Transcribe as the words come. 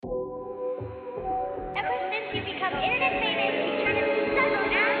internet famous, you turn into such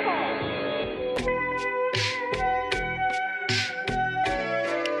an asshole.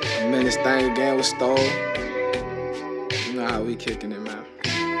 Man, this thing again was stole. You know how we kicking it, man.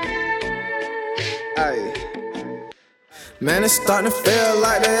 Hey. Man, it's starting to feel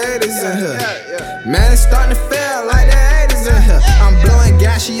like the 80's in here. Man, it's starting to feel like the 80's in here. I'm blowing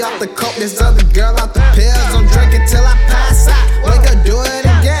gassy off the coke, this other girl off the pills. I'm drinking till I pass out. Wake up, do it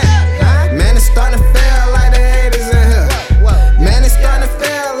again. Man, it's starting to feel like the 80's in here. Man, it's starting to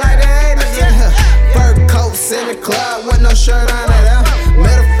feel like the 80's in here. Fur coats in the club with no shirt under them.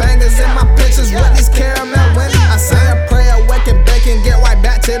 Middle fingers in my pictures with these caramel women. I say a prayer, wake and bake and get right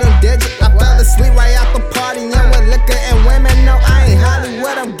back to them digits. I fell asleep right out the party and with liquor and women. No, I ain't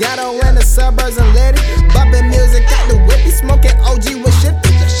Hollywood, I'm ghetto in the suburbs and lady. Bumping music at the whippy, smoking OG with shit.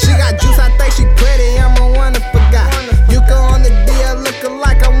 She got juice, I think she pretty, I'm a wonderful guy. You can only be a looking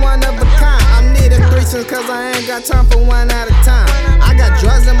like I'm one of a kind. I'm needing threesomes cause I ain't got time for one at a time. I got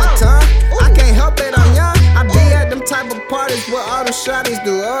drugs in my tongue, I can't help it, I'm young. I be at them type of parties where all the shawties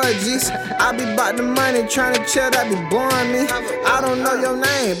do orgies. I be bout the money, tryna chill, that be boring me. I don't know your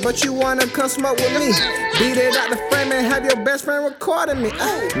name, but you wanna come smoke with me. Beat it out the frame and have your best friend recording me.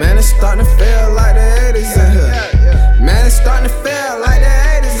 Man, it's starting to feel like the 80's in here. Man, it's starting to feel like the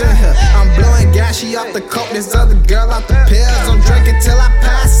 80's in here. I'm blowing gassy off the coke, this other girl off the pills. I'm drinking till I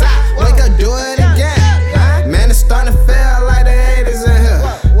pass out. Wake up, do it again. Man, it's starting to feel like the 80's in here.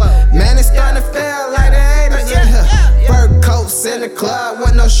 Man, it's starting to feel like the 80's in here. Fur coats in the club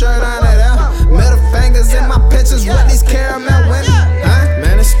with no shirt under them. Middle fingers in my pictures with these caramel women.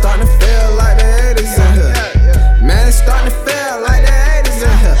 Man, it's starting to feel like the 80's in here. Man, it's starting to feel like the 80's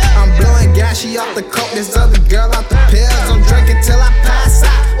in here. I'm blowing gassy off the coke, this other girl off the pills. I'm drinking till I pass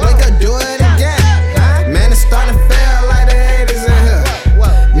out. Wake up, do it again. Man, it's starting to feel like the 80's in here.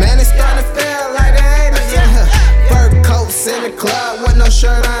 Man, it's starting to feel like the 80's in here. Fur coats in the club with no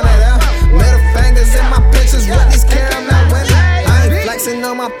shirt under them. Middle fingers in my pictures with these caramel women. I ain't flexing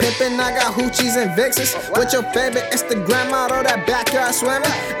on my pimpin', I got hoochies and vixens. With your favorite Instagram model, that backyard swimming.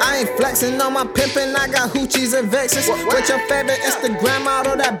 I ain't flexing on my pimpin', I got hoochies and vixens. With your favorite Instagram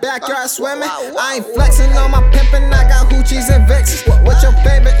model, that backyard swimming. I ain't flexing on my pimpin', I got hoochies and vixens. With your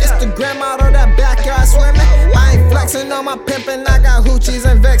favorite Instagram model, that backyard swimming. I ain't flexing on my pimpin', I got hoochies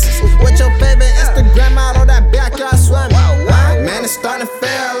and vixens. With your favorite Instagram model, that backyard swimming. Man, it's starting to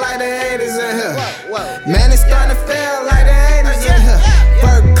feel like the 80's in here. Man, it's starting to feel like the 80's in here.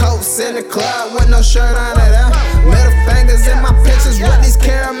 Fur coats in the club with no shirt under them. Middle fingers in my pictures with these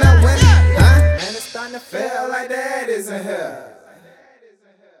caramel women. Man, it's starting to feel like the 80's in here.